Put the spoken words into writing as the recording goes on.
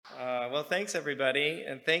Well, thanks everybody,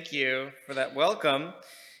 and thank you for that welcome.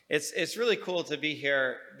 It's really cool to be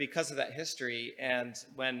here because of that history. And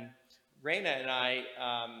when Raina and I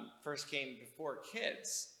first came before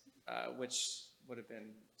kids, which would have been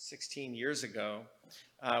 16 years ago,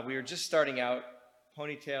 we were just starting out,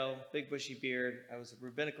 ponytail, big bushy beard. I was a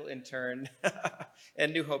rabbinical intern,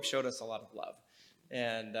 and New Hope showed us a lot of love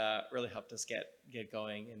and really helped us get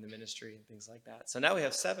going in the ministry and things like that. So now we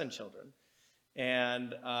have 7 children.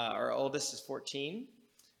 And our oldest is 14.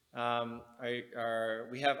 We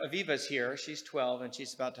have Aviva's here. She's 12, and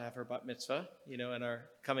she's about to have her bat mitzvah, and are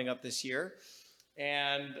coming up this year.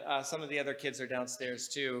 And some of the other kids are downstairs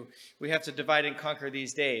too. We have to divide and conquer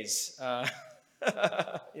these days, when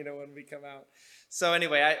we come out. So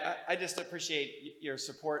anyway, I just appreciate your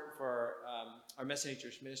support for our Messianic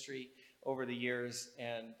Jewish ministry over the years,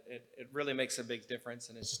 and it really makes a big difference,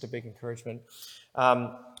 and it's just a big encouragement.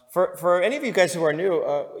 For any of you guys who are new,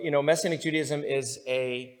 Messianic Judaism is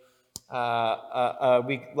we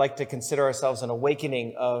like to consider ourselves an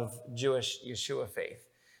awakening of Jewish Yeshua faith,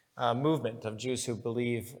 a movement of Jews who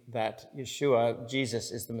believe that Yeshua,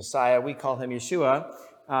 Jesus, is the Messiah. We call him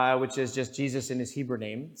Yeshua, which is just Jesus in his Hebrew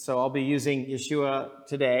name. So I'll be using Yeshua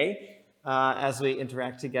today as we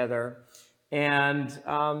interact together. And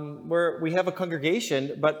we have a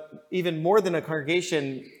congregation, but even more than a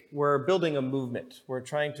congregation, we're building a movement. We're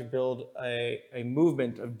trying to build a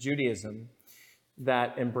movement of Judaism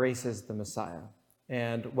that embraces the Messiah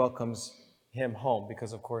and welcomes him home,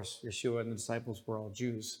 because, of course, Yeshua and the disciples were all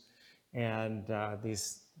Jews, and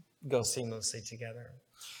these go seamlessly together.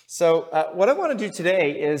 So what I want to do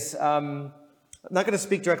today is, I'm not going to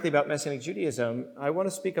speak directly about Messianic Judaism. I want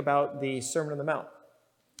to speak about the Sermon on the Mount.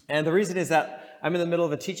 And the reason is that I'm in the middle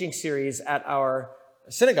of a teaching series at our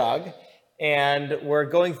synagogue, and we're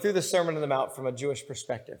going through the Sermon on the Mount from a Jewish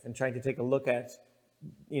perspective and trying to take a look at,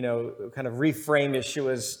 kind of reframe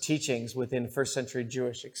Yeshua's teachings within first century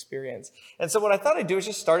Jewish experience. And so what I thought I'd do is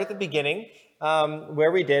just start at the beginning,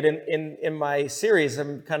 where we did. In my series,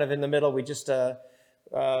 I'm kind of in the middle. We just,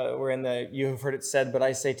 we're in the "You have heard it said, but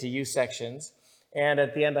I say to you" sections. And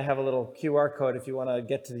at the end, I have a little QR code. If you want to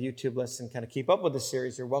get to the YouTube list and kind of keep up with the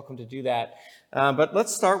series, you're welcome to do that. But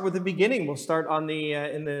let's start with the beginning. We'll start on the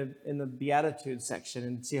in the Beatitudes section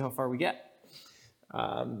and see how far we get.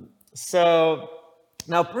 So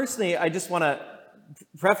now, personally, I just want to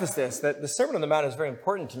preface this, that the Sermon on the Mount is very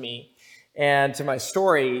important to me and to my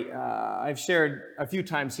story. I've shared a few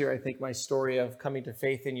times here, I think, my story of coming to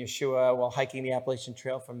faith in Yeshua while hiking the Appalachian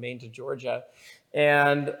Trail from Maine to Georgia.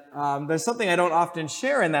 And there's something I don't often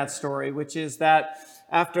share in that story, which is that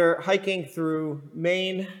after hiking through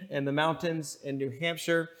Maine and the mountains in New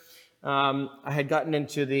Hampshire, I had gotten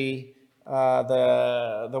into the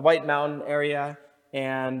White Mountain area,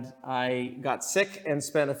 and I got sick and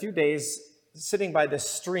spent a few days sitting by this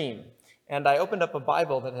stream. And I opened up a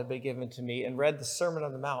Bible that had been given to me and read the Sermon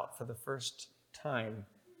on the Mount for the first time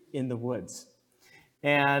in the woods.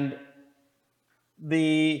 And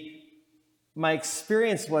my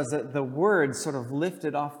experience was that the words sort of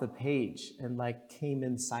lifted off the page and came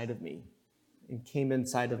inside of me and came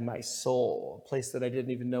inside of my soul, a place that I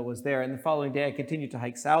didn't even know was there. And the following day, I continued to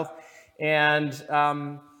hike south. And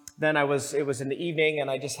then it was in the evening, and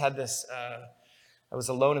I just had this, I was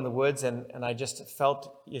alone in the woods, and I just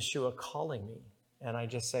felt Yeshua calling me. And I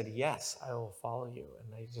just said, yes, I will follow you.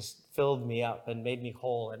 And they just filled me up and made me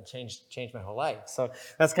whole and changed my whole life. So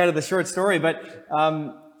that's kind of the short story. But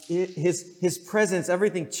his presence,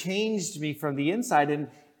 everything changed me from the inside. And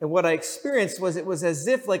what I experienced was, it was as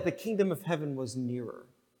if the kingdom of heaven was nearer,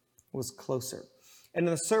 was closer. And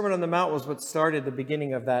the Sermon on the Mount was what started the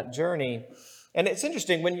beginning of that journey. And it's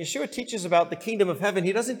interesting, when Yeshua teaches about the kingdom of heaven,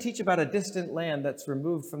 he doesn't teach about a distant land that's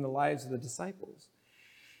removed from the lives of the disciples.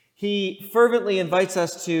 He fervently invites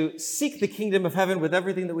us to seek the kingdom of heaven with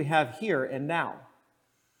everything that we have here and now.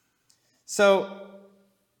 So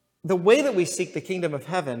the way that we seek the kingdom of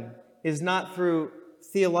heaven is not through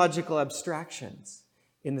theological abstractions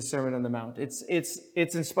in the Sermon on the Mount. It's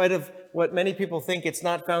in spite of what many people think, it's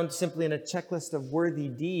not found simply in a checklist of worthy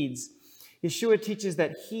deeds. Yeshua teaches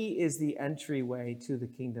that he is the entryway to the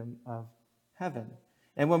kingdom of heaven.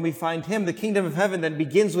 And when we find him, the kingdom of heaven then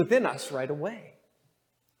begins within us right away.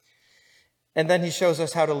 And then he shows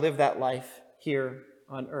us how to live that life here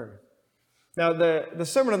on earth. Now, the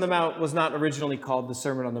Sermon on the Mount was not originally called the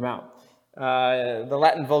Sermon on the Mount. The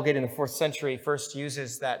Latin Vulgate in the 4th century first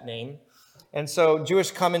uses that name. And so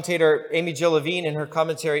Jewish commentator Amy Jill Levine, in her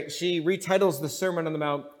commentary, she retitles the Sermon on the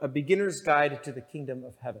Mount, A Beginner's Guide to the Kingdom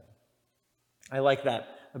of Heaven. I like that,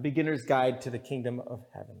 A Beginner's Guide to the Kingdom of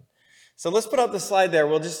Heaven. So let's put up the slide there.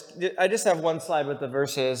 I just have one slide with the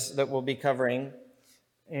verses that we'll be covering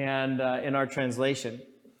and in our translation.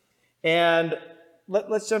 And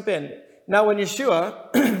let's jump in. Now, when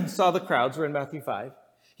Yeshua saw the crowds, we're in Matthew 5,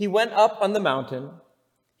 he went up on the mountain.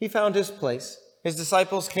 He found his place. His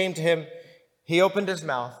disciples came to him. He opened his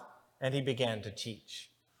mouth and he began to teach.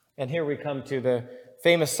 And here we come to the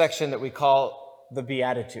famous section that we call the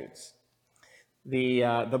Beatitudes, the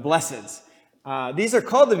Blesseds. These are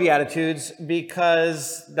called the Beatitudes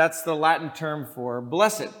because that's the Latin term for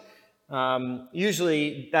blessed.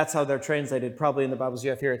 Usually that's how they're translated. Probably in the Bibles you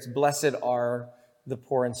have here, it's blessed are the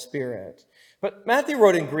poor in spirit. But Matthew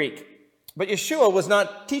wrote in Greek. But Yeshua was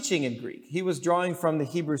not teaching in Greek. He was drawing from the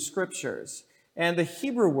Hebrew scriptures. And the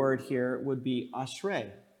Hebrew word here would be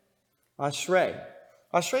ashrei. Ashrei.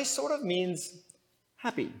 Ashrei sort of means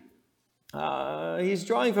happy. He's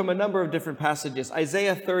drawing from a number of different passages.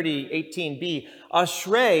 Isaiah 30:18b,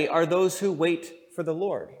 ashrei are those who wait for the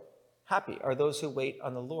Lord. Happy are those who wait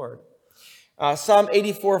on the Lord. Psalm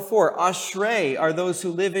 84:4, ashrei are those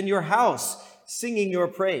who live in your house, singing your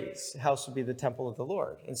praise. The house would be the temple of the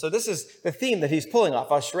Lord. And so this is the theme that he's pulling off.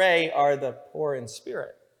 Ashrei are the poor in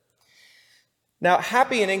spirit. Now,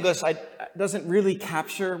 happy in English doesn't really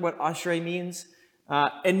capture what ashrei means,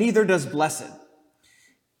 and neither does blessed.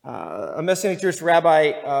 A Messianic Jewish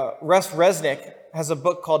rabbi, Russ Resnick, has a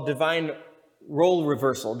book called Divine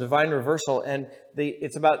Reversal, and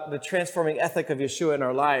it's about the transforming ethic of Yeshua in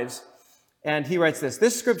our lives. And he writes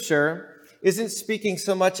this scripture isn't speaking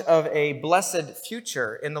so much of a blessed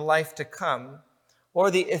future in the life to come, or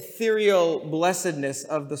the ethereal blessedness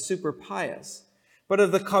of the super pious, but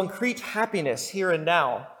of the concrete happiness here and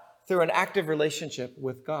now through an active relationship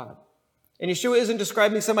with God. And Yeshua isn't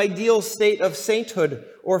describing some ideal state of sainthood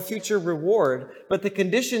or future reward, but the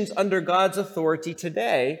conditions under God's authority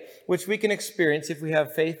today, which we can experience if we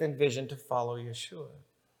have faith and vision to follow Yeshua.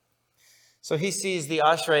 So he sees the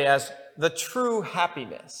ashrei as the true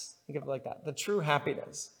happiness. Think of it like that, the true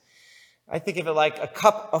happiness. I think of it like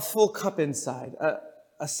a full cup inside,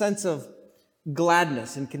 a sense of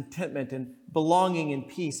gladness and contentment and belonging and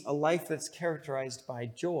peace, a life that's characterized by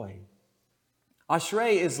joy.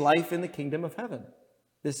 Ashrei is life in the kingdom of heaven.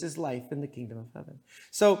 This is life in the kingdom of heaven.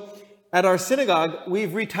 So at our synagogue, we've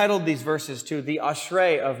retitled these verses to the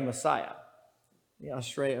Ashrei of Messiah. The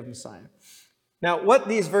Ashrei of Messiah. Now, what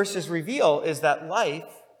these verses reveal is that life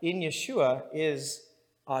in Yeshua is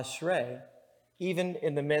Ashrei, even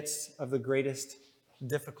in the midst of the greatest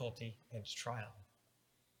difficulty and trial.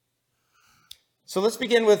 So let's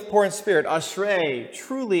begin with poor in spirit. Ashrei,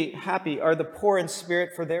 truly happy are the poor in spirit,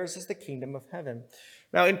 for theirs is the kingdom of heaven.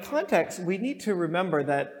 Now, in context, we need to remember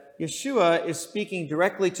that Yeshua is speaking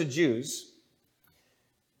directly to Jews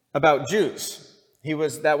about Jews.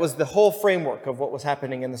 That was the whole framework of what was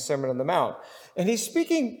happening in the Sermon on the Mount. And he's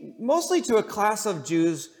speaking mostly to a class of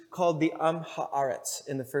Jews called the Am Haaretz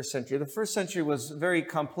in the first century. The first century was very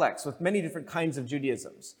complex with many different kinds of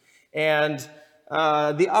Judaisms. And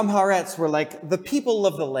the Am Haaretz were like the people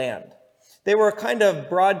of the land. They were a kind of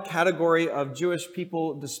broad category of Jewish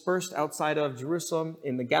people dispersed outside of Jerusalem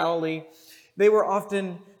in the Galilee. They were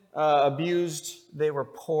often abused. They were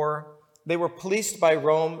poor. They were policed by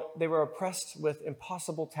Rome. They were oppressed with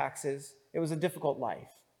impossible taxes. It was a difficult life.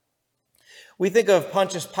 We think of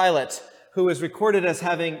Pontius Pilate, who is recorded as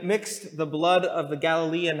having mixed the blood of the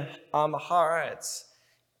Galilean Am Haaretz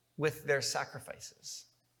with their sacrifices.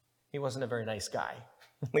 He wasn't a very nice guy.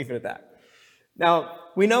 Leave it at that. Now,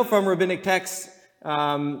 we know from rabbinic texts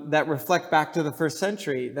that reflect back to the first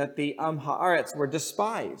century that the Am Haaretz were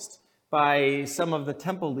despised by some of the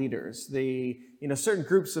temple leaders, certain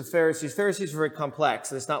groups of Pharisees. Pharisees were very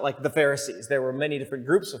complex. It's not like the Pharisees. There were many different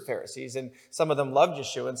groups of Pharisees, and some of them loved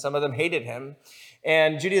Yeshua, and some of them hated him.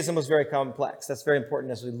 And Judaism was very complex. That's very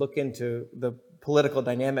important as we look into the political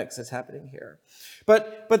dynamics that's happening here.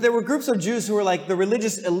 But there were groups of Jews who were like the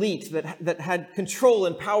religious elite that had control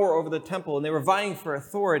and power over the temple, and they were vying for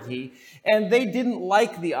authority, and they didn't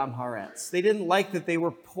like the Am Haaretz. They didn't like that they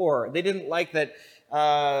were poor. They didn't like that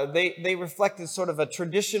they reflected sort of a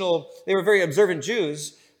traditional, they were very observant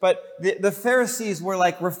Jews, but the Pharisees were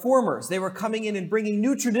like reformers. They were coming in and bringing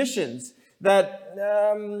new traditions that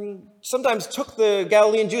sometimes took the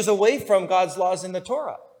Galilean Jews away from God's laws in the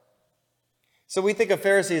Torah. So we think of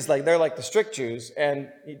Pharisees like they're like the strict Jews, and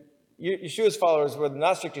Yeshua's followers were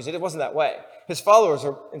not strict Jews. It wasn't that way. His followers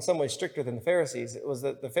are in some ways stricter than the Pharisees. It was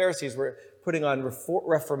that the Pharisees were putting on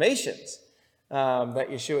reformations that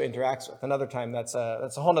Yeshua interacts with. Another time, that's a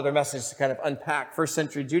whole other message to kind of unpack first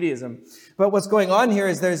century Judaism. But what's going on here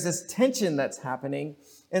is there's this tension that's happening.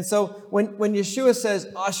 And so when Yeshua says,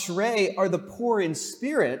 Ashrei are the poor in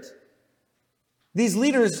spirit, These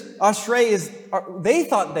leaders, they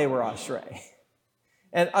thought they were Ashrei.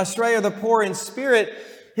 And Ashrei are the poor in spirit.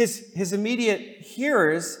 His immediate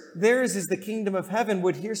hearers, theirs is the kingdom of heaven,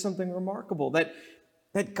 would hear something remarkable,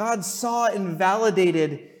 that God saw and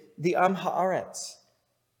validated the Am Haaretz,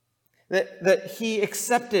 that he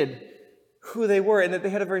accepted who they were and that they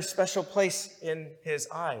had a very special place in his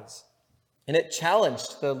eyes. And it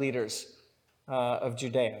challenged the leaders of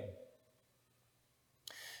Judea.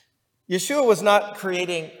 Yeshua was not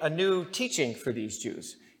creating a new teaching for these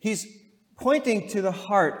Jews. He's pointing to the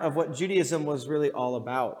heart of what Judaism was really all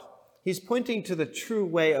about. He's pointing to the true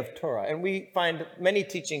way of Torah. And we find many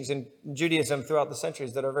teachings in Judaism throughout the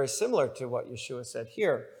centuries that are very similar to what Yeshua said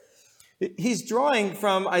here. He's drawing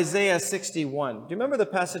from Isaiah 61. Do you remember the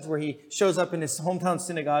passage where he shows up in his hometown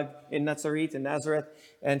synagogue in Nazareth,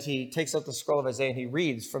 and he takes out the scroll of Isaiah and he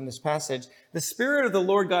reads from this passage, "The Spirit of the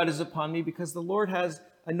Lord God is upon me because the Lord has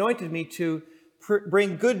anointed me to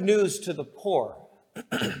bring good news to the poor."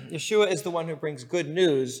 Yeshua is the one who brings good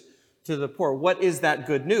news to the poor. What is that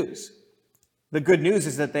good news? The good news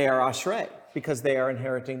is that they are Ashrei because they are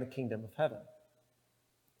inheriting the kingdom of heaven.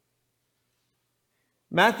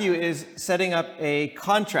 Matthew is setting up a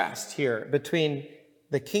contrast here between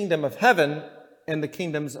the kingdom of heaven and the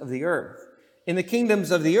kingdoms of the earth. In the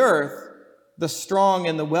kingdoms of the earth, the strong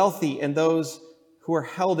and the wealthy and those who are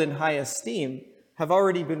held in high esteem have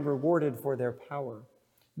already been rewarded for their power.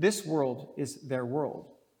 This world is their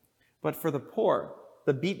world. But for the poor,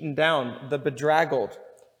 the beaten down, the bedraggled,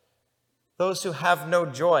 those who have no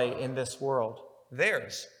joy in this world,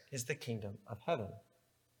 theirs is the kingdom of heaven.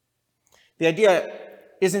 The idea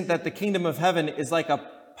isn't that the kingdom of heaven is like a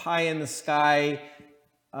pie in the sky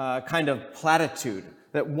kind of platitude,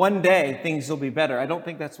 that one day things will be better. I don't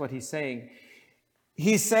think that's what he's saying.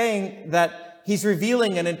 He's saying that he's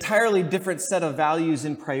revealing an entirely different set of values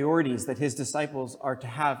and priorities that his disciples are to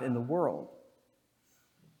have in the world.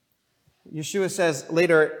 Yeshua says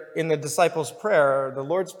later in the disciples' prayer, the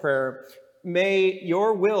Lord's Prayer, "May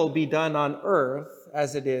your will be done on earth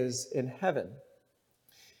as it is in heaven."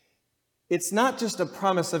 It's not just a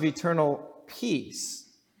promise of eternal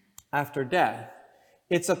peace after death.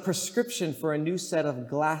 It's a prescription for a new set of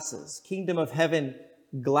glasses, kingdom of heaven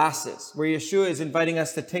glasses, where Yeshua is inviting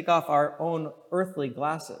us to take off our own earthly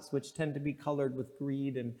glasses, which tend to be colored with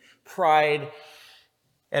greed and pride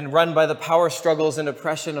and run by the power struggles and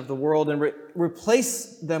oppression of the world, and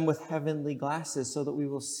replace them with heavenly glasses so that we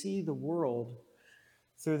will see the world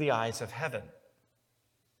through the eyes of heaven.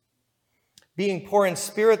 Being poor in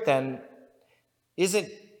spirit, then, isn't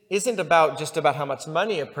just about how much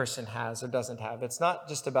money a person has or doesn't have. It's not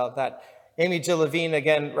just about that. Amy Jill Levine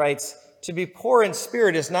again writes, to be poor in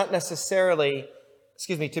spirit is not necessarily,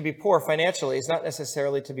 to be poor financially is not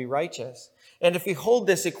necessarily to be righteous. And if we hold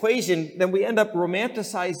this equation, then we end up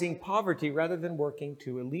romanticizing poverty rather than working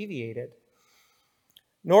to alleviate it.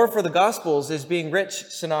 Nor for the Gospels is being rich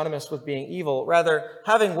synonymous with being evil. Rather,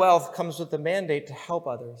 having wealth comes with the mandate to help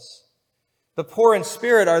others. The poor in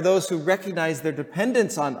spirit are those who recognize their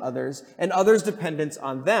dependence on others and others' dependence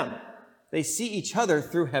on them. They see each other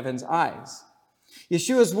through heaven's eyes.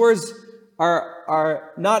 Yeshua's words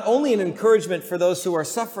are not only an encouragement for those who are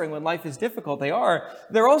suffering when life is difficult,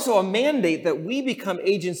 they're also a mandate that we become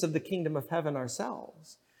agents of the kingdom of heaven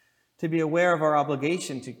ourselves, to be aware of our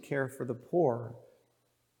obligation to care for the poor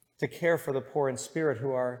in spirit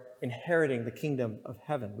who are inheriting the kingdom of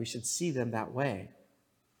heaven. We should see them that way.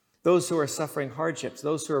 Those who are suffering hardships,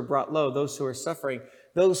 those who are brought low, those who are suffering,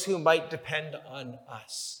 those who might depend on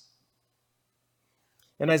us.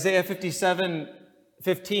 In Isaiah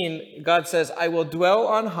 57:15, God says, "I will dwell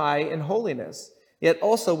on high in holiness, yet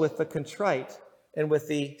also with the contrite," and with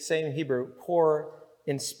the same Hebrew, poor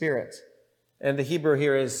in spirit. And the Hebrew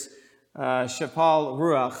here is shapal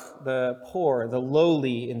ruach, the poor, the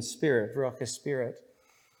lowly in spirit. Ruach is spirit.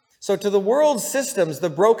 So to the world's systems, the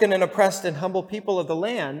broken and oppressed and humble people of the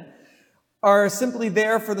land are simply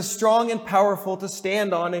there for the strong and powerful to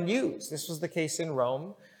stand on and use. This was the case in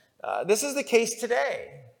Rome. This is the case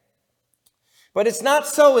today. But it's not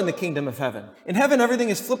so in the kingdom of heaven. In heaven, everything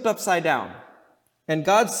is flipped upside down. And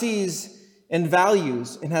God sees and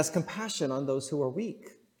values and has compassion on those who are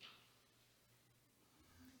weak.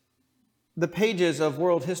 The pages of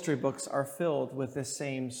world history books are filled with this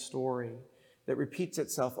same story that repeats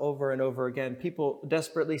itself over and over again. People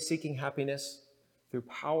desperately seeking happiness through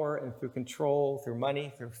power and through control, through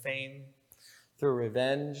money, through fame, through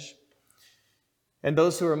revenge. And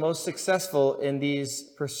those who are most successful in these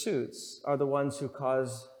pursuits are the ones who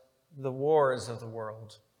cause the wars of the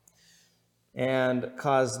world and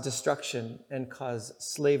cause destruction and cause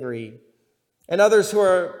slavery. And others who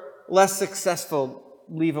are less successful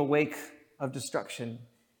leave a wake of destruction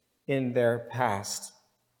in their past.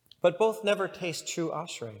 But both never taste true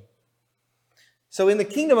ashrei. So in the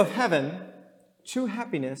kingdom of heaven, true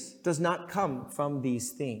happiness does not come from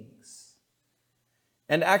these things.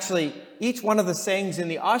 And actually, each one of the sayings in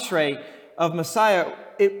the ashrei of Messiah,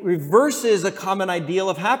 it reverses a common ideal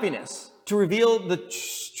of happiness to reveal the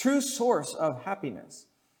true source of happiness.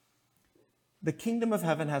 The kingdom of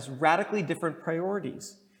heaven has radically different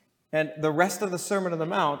priorities. And the rest of the Sermon on the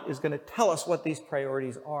Mount is going to tell us what these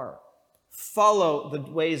priorities are. Follow the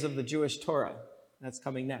ways of the Jewish Torah. That's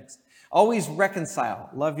coming next. Always reconcile,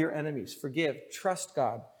 love your enemies, forgive, trust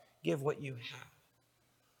God, give what you have.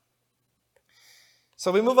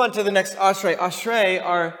 So we move on to the next ashrei. Ashrei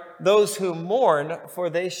are those who mourn, for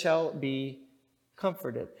they shall be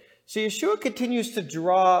comforted. So Yeshua continues to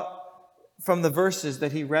draw from the verses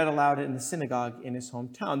that he read aloud in the synagogue in his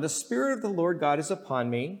hometown. The Spirit of the Lord God is upon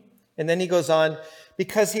me. And then he goes on,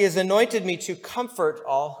 because he has anointed me to comfort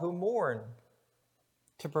all who mourn,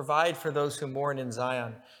 to provide for those who mourn in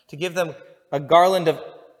Zion, to give them a garland of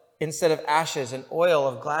instead of ashes, and oil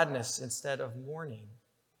of gladness instead of mourning.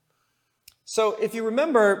 So if you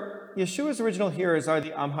remember, Yeshua's original hearers are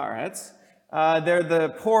the Am Haaretz. They're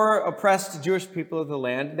the poor, oppressed Jewish people of the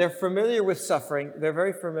land. They're familiar with suffering. They're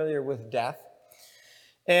very familiar with death.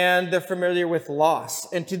 And they're familiar with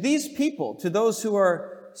loss. And to these people, to those who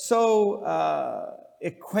are so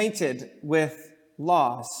acquainted with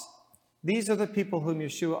loss, these are the people whom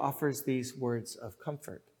Yeshua offers these words of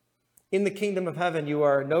comfort. In the kingdom of heaven, you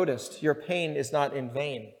are noticed. Your pain is not in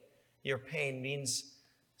vain. Your pain means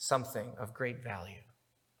something of great value.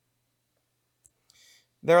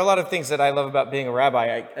 There are a lot of things that I love about being a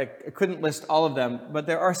rabbi. I couldn't list all of them, but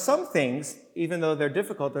there are some things, even though they're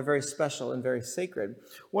difficult, they're very special and very sacred.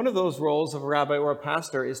 One of those roles of a rabbi or a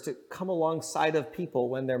pastor is to come alongside of people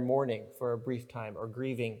when they're mourning for a brief time or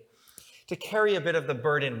grieving, to carry a bit of the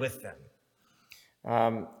burden with them.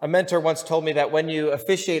 A mentor once told me that when you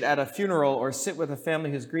officiate at a funeral or sit with a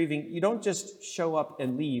family who's grieving, you don't just show up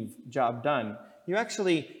and leave, job done. You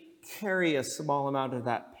actually carry a small amount of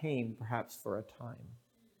that pain, perhaps for a time.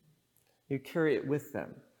 You carry it with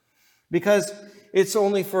them. Because it's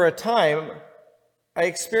only for a time. I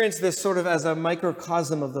experience this sort of as a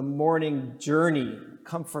microcosm of the mourning journey,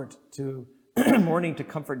 comfort to mourning to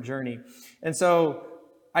comfort journey. And so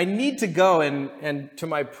I need to go and to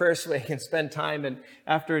my prayer swing and spend time. And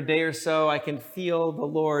after a day or so, I can feel the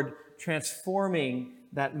Lord transforming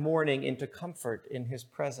that mourning into comfort in his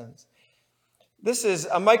presence. This is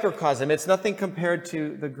a microcosm. It's nothing compared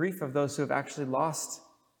to the grief of those who have actually lost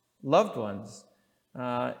loved ones.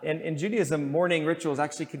 In Judaism, mourning rituals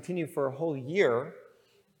actually continue for a whole year.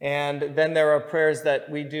 And then there are prayers that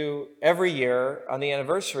we do every year on the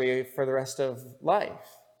anniversary for the rest of life,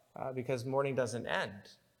 because mourning doesn't end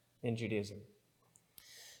in Judaism.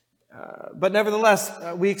 But nevertheless,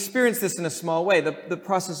 we experience this in a small way, the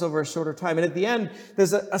process over a shorter time. And at the end,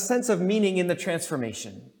 there's a sense of meaning in the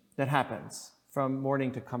transformation that happens from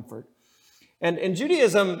mourning to comfort. And in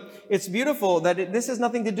Judaism, it's beautiful that this has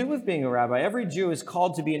nothing to do with being a rabbi. Every Jew is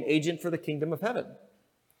called to be an agent for the kingdom of heaven,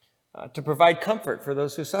 to provide comfort for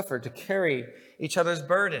those who suffer, to carry each other's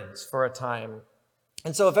burdens for a time.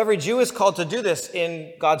 And so if every Jew is called to do this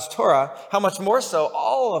in God's Torah, how much more so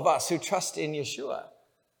all of us who trust in Yeshua,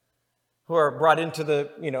 who are brought into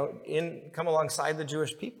come alongside the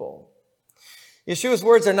Jewish people. Yeshua's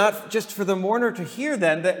words are not just for the mourner to hear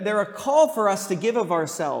then, they're a call for us to give of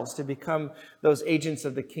ourselves, to become those agents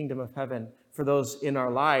of the kingdom of heaven for those in our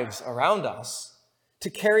lives around us, to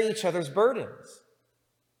carry each other's burdens,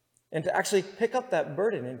 and to actually pick up that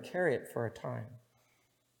burden and carry it for a time.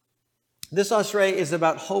 This ashrei is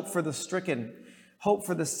about hope for the stricken, hope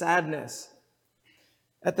for the sadness.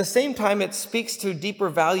 At the same time, it speaks to deeper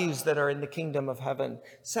values that are in the kingdom of heaven.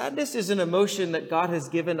 Sadness is an emotion that God has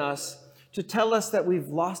given us to tell us that we've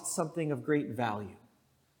lost something of great value.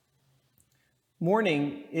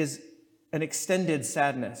 Mourning is an extended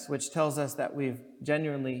sadness, which tells us that we've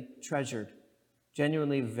genuinely treasured,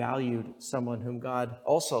 genuinely valued someone whom God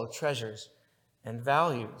also treasures and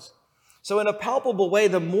values. So in a palpable way,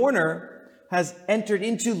 the mourner has entered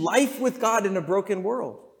into life with God in a broken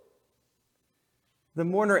world. The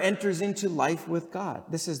mourner enters into life with God.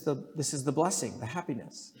 This is the blessing, the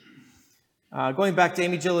happiness. Going back to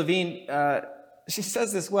Amy Jill Levine, she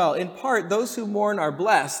says this well. In part, those who mourn are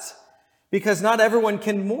blessed because not everyone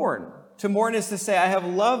can mourn. To mourn is to say, I have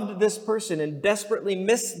loved this person and desperately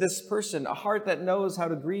miss this person. A heart that knows how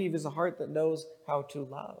to grieve is a heart that knows how to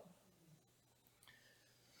love.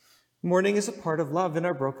 Mourning is a part of love in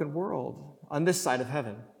our broken world on this side of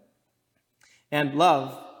heaven. And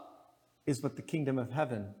love is what the kingdom of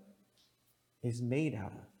heaven is made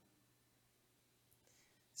out of.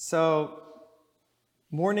 So,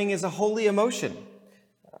 mourning is a holy emotion,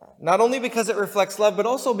 not only because it reflects love, but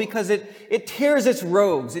also because it tears its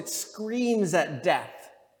robes, it screams at death.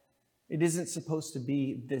 It isn't supposed to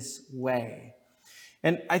be this way.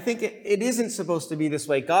 And I think it isn't supposed to be this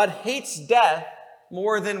way. God hates death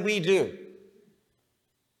more than we do.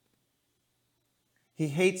 He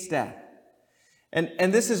hates death.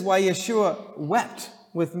 And this is why Yeshua wept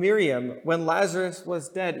with Miriam when Lazarus was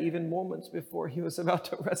dead, even moments before he was about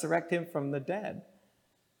to resurrect him from the dead.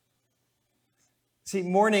 See,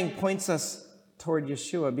 mourning points us toward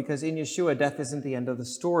Yeshua, because in Yeshua, death isn't the end of the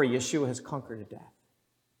story. Yeshua has conquered death.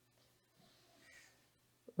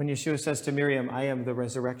 When Yeshua says to Miriam, I am the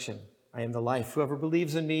resurrection, I am the life. Whoever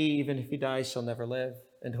believes in me, even if he dies, shall never live.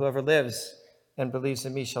 And whoever lives and believes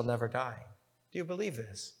in me shall never die. Do you believe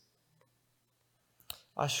this?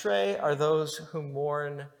 Ashrei are those who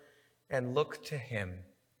mourn and look to him,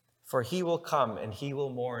 for he will come and he will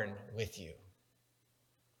mourn with you.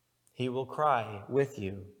 He will cry with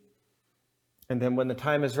you. And then when the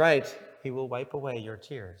time is right, he will wipe away your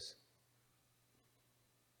tears.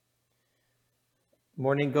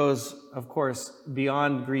 Mourning goes, of course,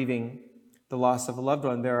 beyond grieving the loss of a loved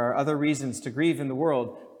one. There are other reasons to grieve in the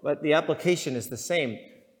world, but the application is the same.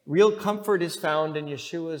 Real comfort is found in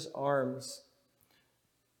Yeshua's arms.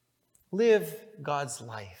 Live God's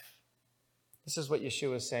life. This is what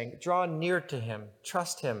Yeshua is saying. Draw near to him.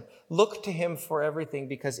 Trust him. Look to him for everything,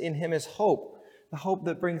 because in him is hope. The hope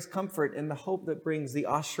that brings comfort and the hope that brings the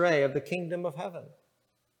ashrei of the kingdom of heaven.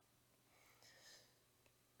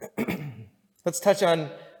 Let's touch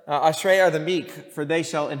on ashrei are the meek, for they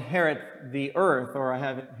shall inherit the earth, or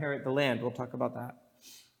inherit the land. We'll talk about that.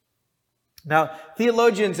 Now,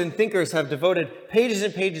 theologians and thinkers have devoted pages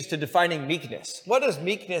and pages to defining meekness. What does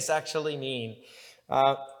meekness actually mean?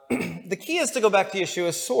 The key is to go back to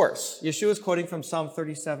Yeshua's source. Yeshua is quoting from Psalm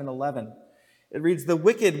 37:11. It reads, the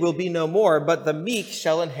wicked will be no more, but the meek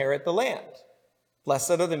shall inherit the land.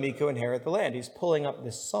 Blessed are the meek who inherit the land. He's pulling up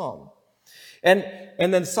this psalm. And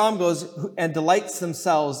then Psalm goes, and delights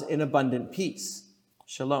themselves in abundant peace.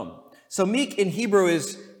 Shalom. So meek in Hebrew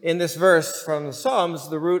is, in this verse from the Psalms,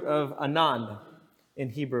 the root of anan in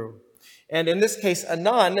Hebrew. And in this case,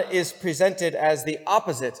 anan is presented as the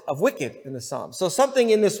opposite of wicked in the Psalms. So something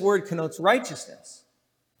in this word connotes righteousness.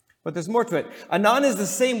 But there's more to it. Anan is the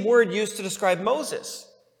same word used to describe Moses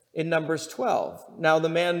in Numbers 12. Now the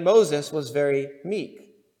man Moses was very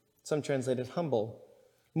meek. Some translate it humble.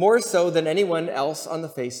 More so than anyone else on the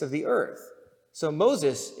face of the earth. So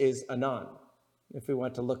Moses is anan, if we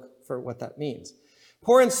want to look for what that means.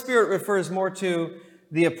 Poor in spirit refers more to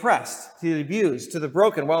the oppressed, to the abused, to the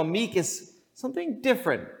broken, while meek is something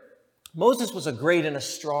different. Moses was a great and a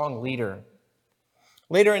strong leader.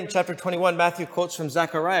 Later in chapter 21, Matthew quotes from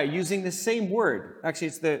Zechariah using the same word. Actually,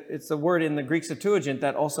 it's the word in the Greek Septuagint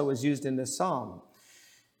that also is used in this psalm.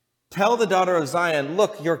 Tell the daughter of Zion,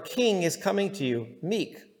 look, your king is coming to you,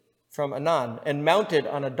 meek from Anan, and mounted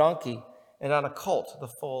on a donkey and on a colt, the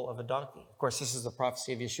foal of a donkey. Of course, this is the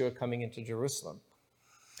prophecy of Yeshua coming into Jerusalem.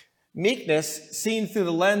 Meekness, seen through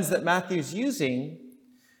the lens that Matthew's using,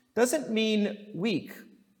 doesn't mean weak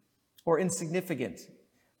or insignificant.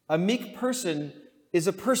 A meek person is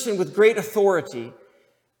a person with great authority,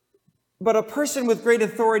 but a person with great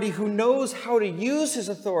authority who knows how to use his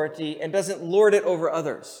authority and doesn't lord it over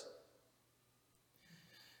others.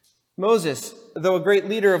 Moses, though a great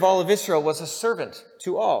leader of all of Israel, was a servant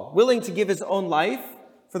to all, willing to give his own life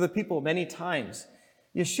for the people many times.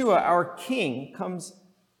 Yeshua, our king, comes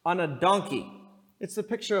on a donkey. It's the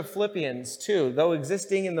picture of Philippians 2. Though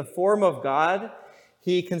existing in the form of God,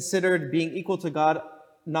 he considered being equal to God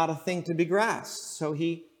not a thing to be grasped. So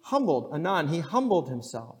he humbled, Anan, he humbled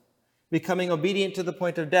himself, becoming obedient to the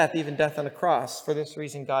point of death, even death on a cross. For this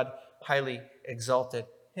reason, God highly exalted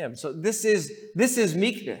him. So this is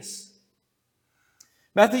meekness.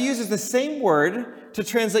 Matthew uses the same word to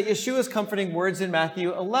translate Yeshua's comforting words in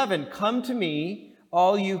Matthew 11. Come to me,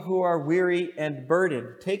 all you who are weary and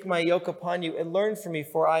burdened. Take my yoke upon you and learn from me,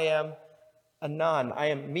 for I am Anan. I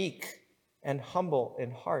am meek and humble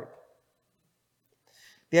in heart.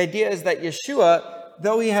 The idea is that Yeshua,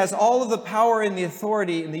 though he has all of the power and the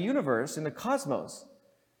authority in the universe, in the cosmos,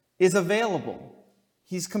 is available.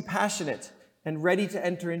 He's compassionate and ready to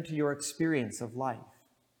enter into your experience of life.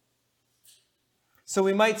 So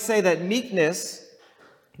we might say that meekness,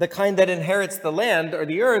 the kind that inherits the land or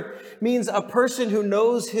the earth, means a person who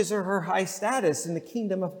knows his or her high status in the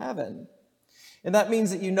kingdom of heaven. And that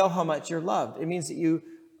means that you know how much you're loved. It means that you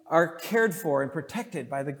are cared for and protected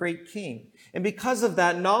by the great King. And because of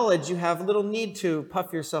that knowledge, you have little need to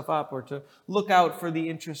puff yourself up or to look out for the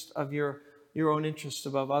interest of your own interests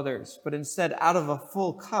above others. But instead, out of a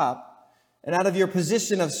full cup and out of your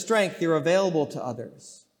position of strength, you're available to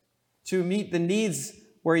others to meet the needs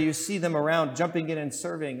where you see them around, jumping in and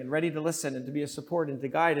serving and ready to listen and to be a support and to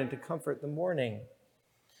guide and to comfort the mourning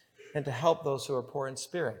and to help those who are poor in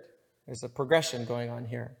spirit. There's a progression going on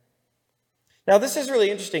here. Now, this is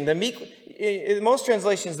really interesting. The meek, in most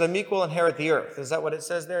translations, the meek will inherit the earth. Is that what it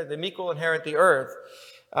says there? The meek will inherit the earth.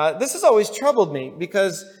 This has always troubled me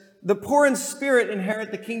because the poor in spirit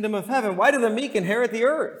inherit the kingdom of heaven. Why do the meek inherit the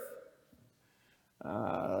earth?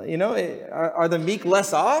 Are the meek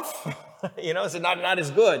less off? Is it not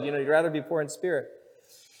as good? You'd rather be poor in spirit.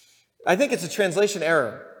 I think it's a translation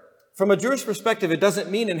error. From a Jewish perspective, it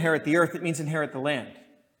doesn't mean inherit the earth. It means inherit the land.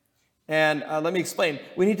 And let me explain.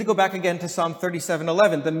 We need to go back again to Psalm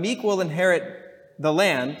 37:11. The meek will inherit the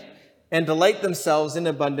land and delight themselves in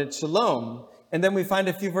abundant shalom. And then we find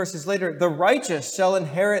a few verses later, the righteous shall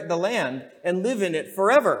inherit the land and live in it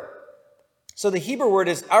forever. So the Hebrew word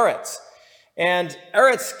is aretz. And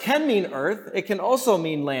aretz can mean earth. It can also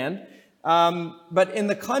mean land. But in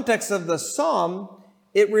the context of the psalm,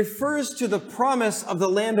 it refers to the promise of the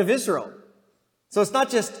land of Israel. So it's not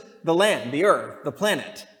just the land, the earth, the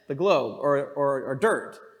planet, the globe, or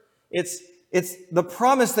dirt. It's the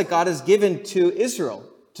promise that God has given to Israel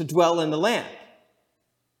to dwell in the land.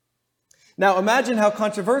 Now imagine how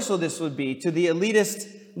controversial this would be to the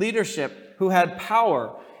elitist leadership who had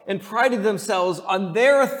power and prided themselves on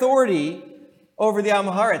their authority over the Am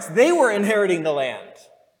Haaretz. They were inheriting the land.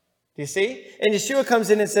 Do you see? And Yeshua comes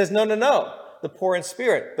in and says, no. The poor in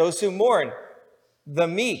spirit, those who mourn, the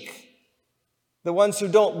meek, the ones who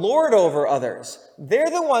don't lord over others, they're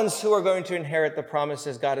the ones who are going to inherit the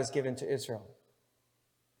promises God has given to Israel.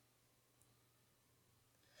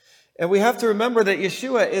 And we have to remember that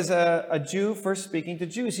Yeshua is a Jew first speaking to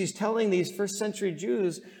Jews. He's telling these first century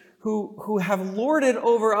Jews who have lorded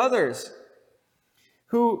over others,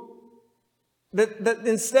 that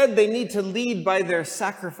instead they need to lead by their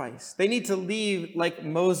sacrifice. They need to lead like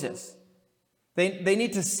Moses. They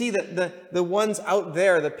need to see that the ones out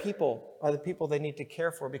there, the people, are the people they need to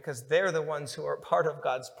care for because they're the ones who are part of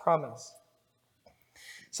God's promise.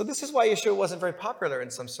 So this is why Yeshua wasn't very popular in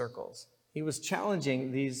some circles. He was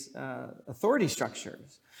challenging these authority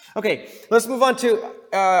structures. Okay, let's move on to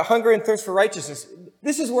hunger and thirst for righteousness.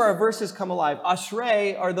 This is where our verses come alive.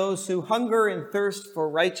 Ashrei are those who hunger and thirst for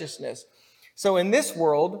righteousness. So in this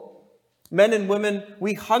world, men and women,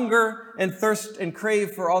 we hunger and thirst and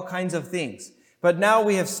crave for all kinds of things. But now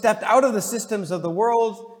we have stepped out of the systems of the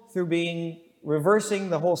world through reversing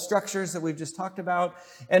the whole structures that we've just talked about.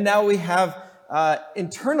 And now we have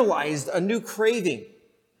internalized a new craving.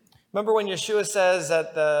 Remember when Yeshua says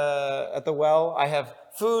at the well, I have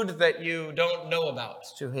food that you don't know about,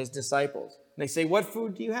 to his disciples. And they say, what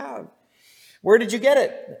food do you have? Where did you get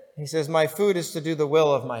it? He says, my food is to do the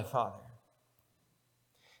will of my Father.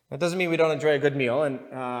 That doesn't mean we don't enjoy a good meal. And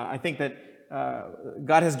I think that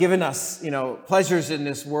God has given us, pleasures in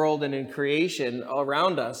this world and in creation all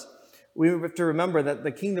around us. We have to remember that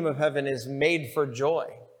the kingdom of heaven is made for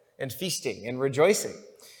joy and feasting and rejoicing.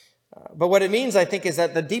 But what it means, I think, is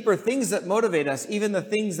that the deeper things that motivate us, even the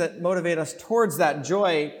things that motivate us towards that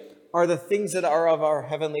joy, are the things that are of our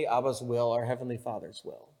heavenly Abba's will, our heavenly Father's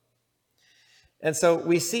will. And so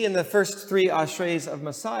we see in the first three ashreis of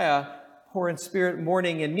Messiah, poor in spirit,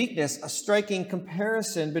 mourning, and meekness, a striking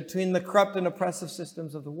comparison between the corrupt and oppressive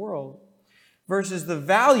systems of the world versus the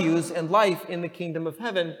values and life in the kingdom of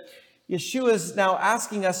heaven. Yeshua is now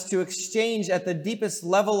asking us to exchange at the deepest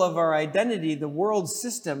level of our identity the world's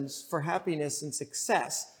systems for happiness and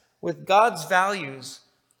success with God's values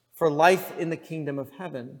for life in the kingdom of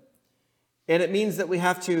heaven. And it means that we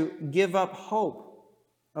have to give up hope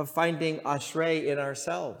of finding ashrei in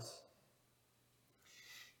ourselves.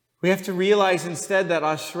 We have to realize instead that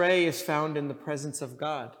ashrei is found in the presence of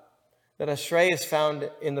God, that ashrei is found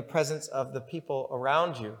in the presence of the people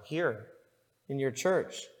around you here in your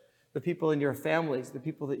church, the people in your families, the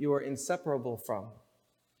people that you are inseparable from.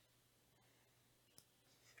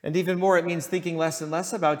 And even more, it means thinking less and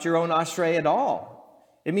less about your own ashrei at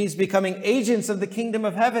all. It means becoming agents of the kingdom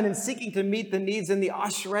of heaven and seeking to meet the needs and the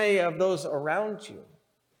ashrei of those around you.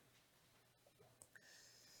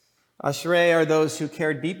 Ashrei are those who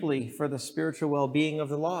care deeply for the spiritual well-being of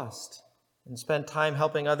the lost and spend time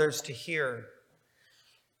helping others to hear,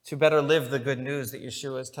 to better live the good news that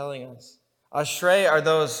Yeshua is telling us. Ashrei are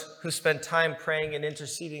those who spend time praying and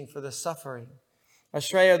interceding for the suffering.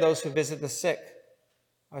 Ashrei are those who visit the sick.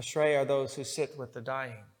 Ashrei are those who sit with the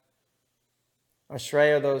dying.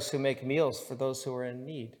 Ashrei are those who make meals for those who are in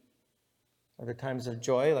need. Are there times of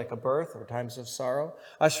joy, like a birth, or times of sorrow?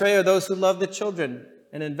 Ashrei are those who love the children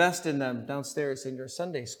and invest in them downstairs in your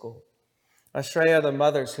Sunday school. Ashrei are the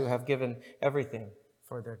mothers who have given everything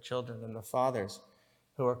for their children, and the fathers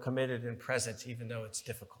who are committed and present even though it's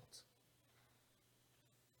difficult.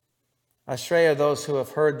 Ashrei are those who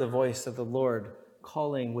have heard the voice of the Lord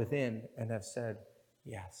calling within and have said,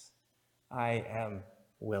 "Yes, I am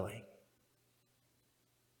willing."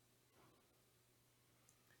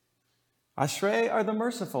 Ashrei are the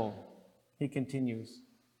merciful, he continues.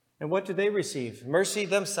 And what do they receive? Mercy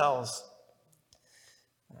themselves.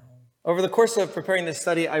 Over the course of preparing this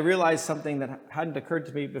study, I realized something that hadn't occurred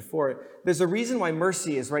to me before. There's a reason why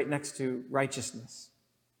mercy is right next to righteousness.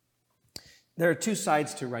 There are two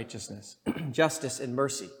sides to righteousness, justice and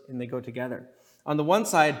mercy, and they go together. On the one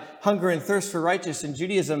side, hunger and thirst for righteousness in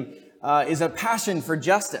Judaism is a passion for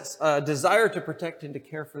justice, a desire to protect and to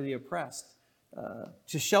care for the oppressed,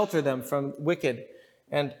 to shelter them from wicked,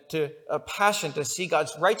 and a passion to see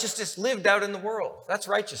God's righteousness lived out in the world. That's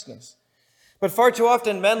righteousness. But far too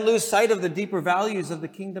often, men lose sight of the deeper values of the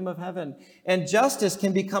kingdom of heaven, and justice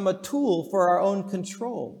can become a tool for our own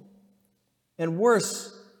control, and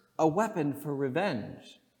worse, a weapon for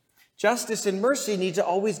revenge. Justice and mercy need to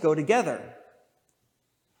always go together.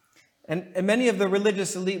 And many of the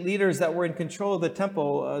religious elite leaders that were in control of the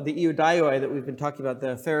temple, the Iudaioi that we've been talking about,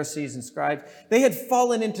 the Pharisees and scribes, they had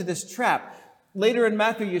fallen into this trap. Later in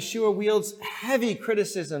Matthew, Yeshua wields heavy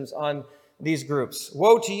criticisms on these groups.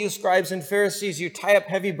 "Woe to you, scribes and Pharisees! You tie up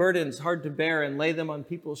heavy burdens, hard to bear, and lay them on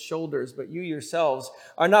people's shoulders, but you yourselves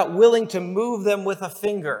are not willing to move them with a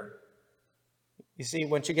finger." You see,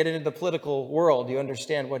 once you get into the political world, you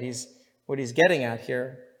understand what he's getting at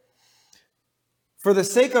here. For the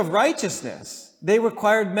sake of righteousness, they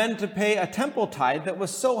required men to pay a temple tithe that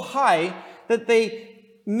was so high that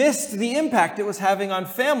they missed the impact it was having on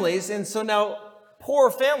families, and so now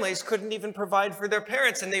poor families couldn't even provide for their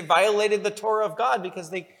parents, and they violated the Torah of God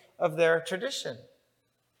because of their tradition.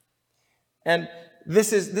 And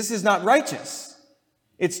this is not righteous.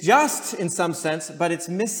 It's just in some sense, but it's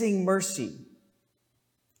missing mercy.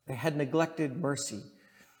 They had neglected mercy.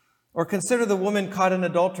 Or consider the woman caught in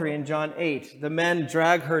adultery in John 8. The men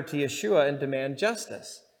drag her to Yeshua and demand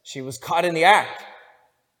justice. She was caught in the act.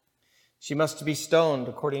 She must be stoned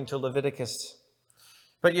according to Leviticus.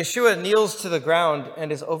 But Yeshua kneels to the ground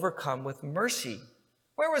and is overcome with mercy.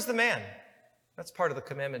 Where was the man? That's part of the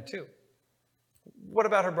commandment too. What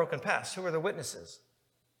about her broken past? Who are the witnesses?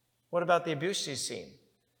 What about the abuse she's seen?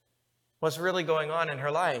 What's really going on in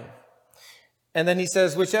her life? And then he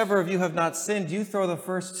says, "Whichever of you have not sinned, you throw the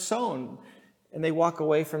first stone." And they walk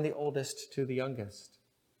away from the oldest to the youngest.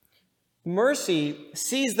 Mercy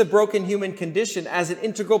sees the broken human condition as an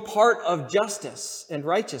integral part of justice and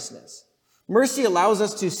righteousness. Mercy allows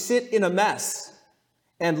us to sit in a mess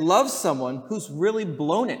and love someone who's really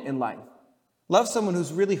blown it in life. Love someone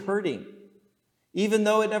who's really hurting, even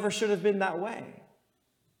though it never should have been that way.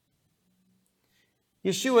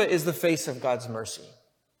 Yeshua is the face of God's mercy.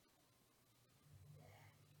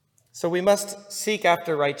 So we must seek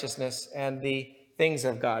after righteousness and the things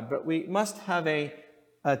of God, but we must have a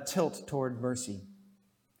tilt toward mercy.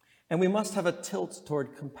 And we must have a tilt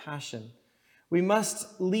toward compassion. We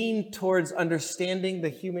must lean towards understanding the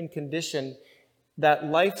human condition, that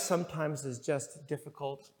life sometimes is just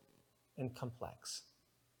difficult and complex.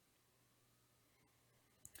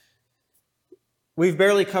 We've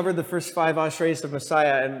barely covered the first 5 ashreis of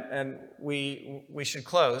Messiah, and we should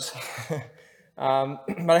close.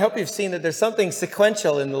 But I hope you've seen that there's something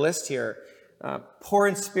sequential in the list here. Poor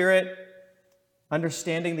in spirit,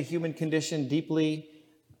 understanding the human condition deeply.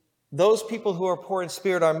 Those people who are poor in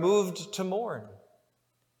spirit are moved to mourn.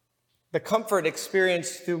 The comfort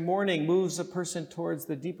experienced through mourning moves a person towards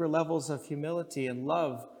the deeper levels of humility and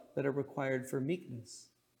love that are required for meekness.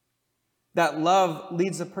 That love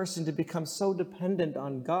leads a person to become so dependent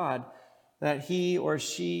on God that he or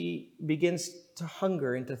she begins to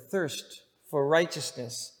hunger and to thirst for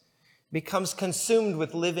righteousness, becomes consumed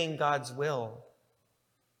with living God's will.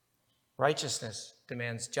 Righteousness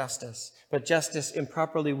demands justice, but justice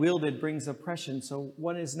improperly wielded brings oppression, so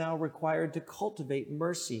one is now required to cultivate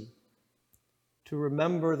mercy, to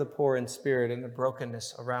remember the poor in spirit and the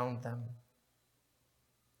brokenness around them.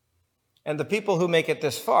 And the people who make it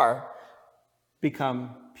this far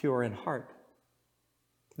become pure in heart.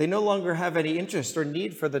 They no longer have any interest or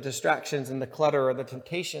need for the distractions and the clutter or the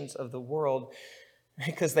temptations of the world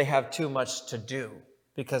because they have too much to do,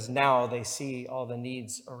 because now they see all the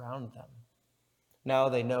needs around them. Now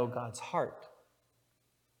they know God's heart.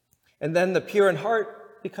 And then the pure in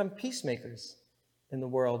heart become peacemakers. in the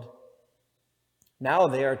world. Now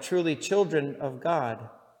they are truly children of God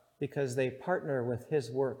because they partner with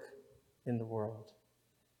his work in the world.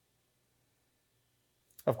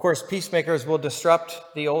 Of course, peacemakers will disrupt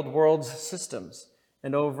the old world's systems.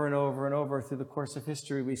 And over and over and over through the course of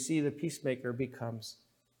history, we see the peacemaker becomes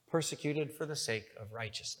persecuted for the sake of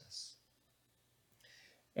righteousness.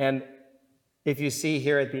 And if you see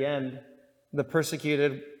here at the end, the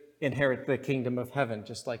persecuted inherit the kingdom of heaven,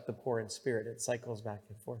 just like the poor in spirit. It cycles back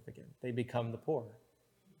and forth again. They become the poor.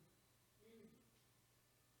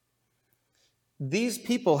 These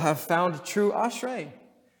people have found true ashrei.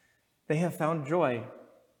 They have found joy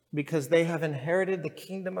because they have inherited the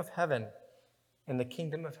kingdom of heaven, and the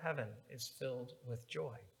kingdom of heaven is filled with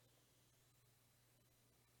joy.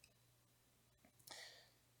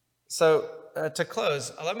 So to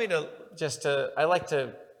close, allow me to I like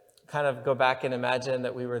to kind of go back and imagine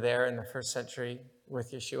that we were there in the first century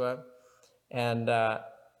with Yeshua. And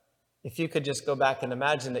if you could just go back and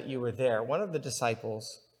imagine that you were there, one of the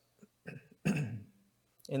disciples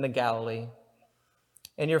in the Galilee,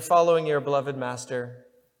 and you're following your beloved master,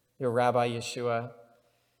 your Rabbi Yeshua,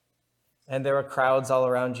 and there are crowds all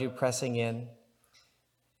around you pressing in.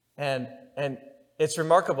 And it's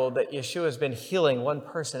remarkable that Yeshua has been healing one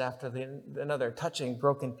person after another, touching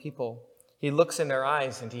broken people. He looks in their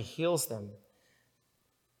eyes and he heals them.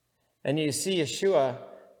 And you see Yeshua,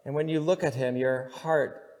 and when you look at him, your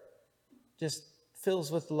heart just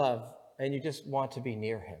fills with love, and you just want to be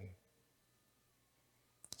near him.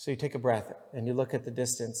 So you take a breath, and you look at the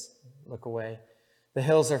distance, look away. The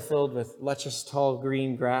hills are filled with luscious, tall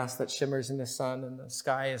green grass that shimmers in the sun, and the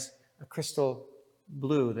sky is a crystal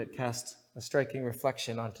blue that casts a striking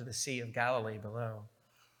reflection onto the Sea of Galilee below.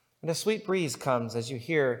 And a sweet breeze comes as you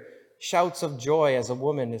hear shouts of joy as a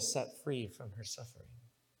woman is set free from her suffering.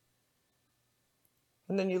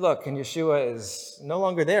 And then you look, and Yeshua is no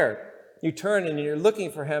longer there. You turn, and you're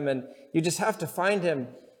looking for him, and you just have to find him.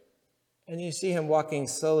 And you see him walking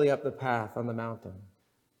slowly up the path on the mountain.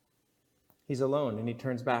 He's alone, and he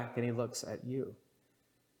turns back, and he looks at you.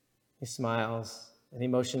 He smiles, and he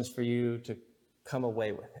motions for you to come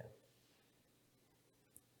away with him.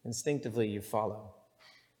 Instinctively, you follow.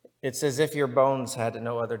 It's as if your bones had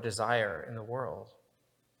no other desire in the world.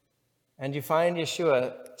 And you find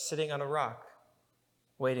Yeshua sitting on a rock,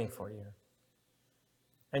 waiting for you.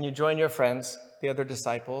 And you join your friends, the other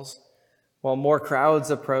disciples, while more crowds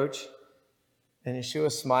approach. And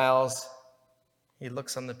Yeshua smiles. He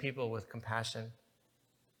looks on the people with compassion.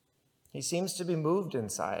 He seems to be moved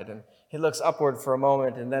inside, and he looks upward for a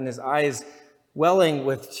moment, and then his eyes welling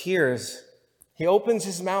with tears, he opens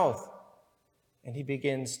his mouth, and he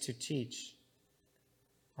begins to teach.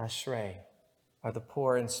 Ashrei are the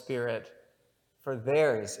poor in spirit, for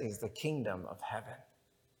theirs is the kingdom of heaven.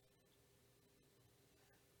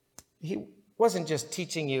 He wasn't just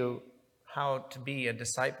teaching you how to be a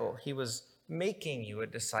disciple. He was making you a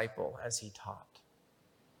disciple as he taught.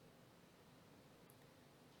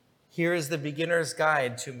 Here is the beginner's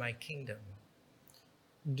guide to my kingdom.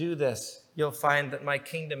 Do this. You'll find that my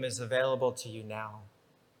kingdom is available to you now.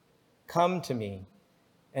 Come to me,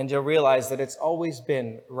 and you'll realize that it's always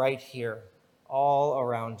been right here, all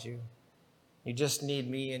around you. You just need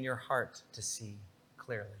me in your heart to see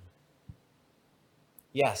clearly.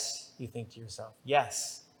 Yes, you think to yourself,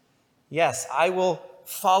 yes, I will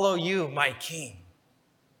follow you, my king.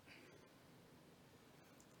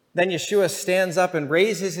 Then Yeshua stands up and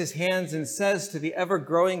raises his hands and says to the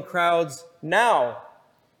ever-growing crowds, now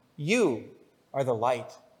you are the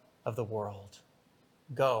light of the world.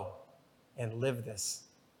 Go and live this.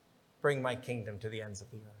 Bring my kingdom to the ends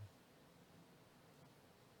of the earth.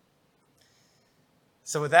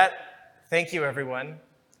 So with that, thank you, everyone,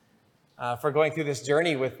 for going through this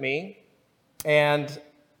journey with me. And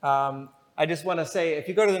I just want to say, if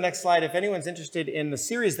you go to the next slide, if anyone's interested in the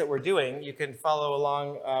series that we're doing, you can follow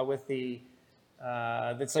along with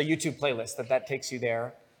it's a YouTube playlist that takes you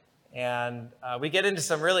there. And we get into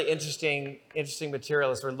some really interesting material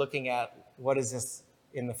as we're looking at what is this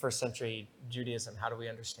in the first century Judaism, how do we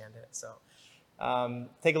understand it? So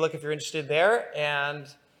take a look if you're interested there, and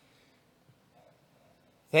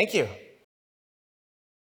thank you.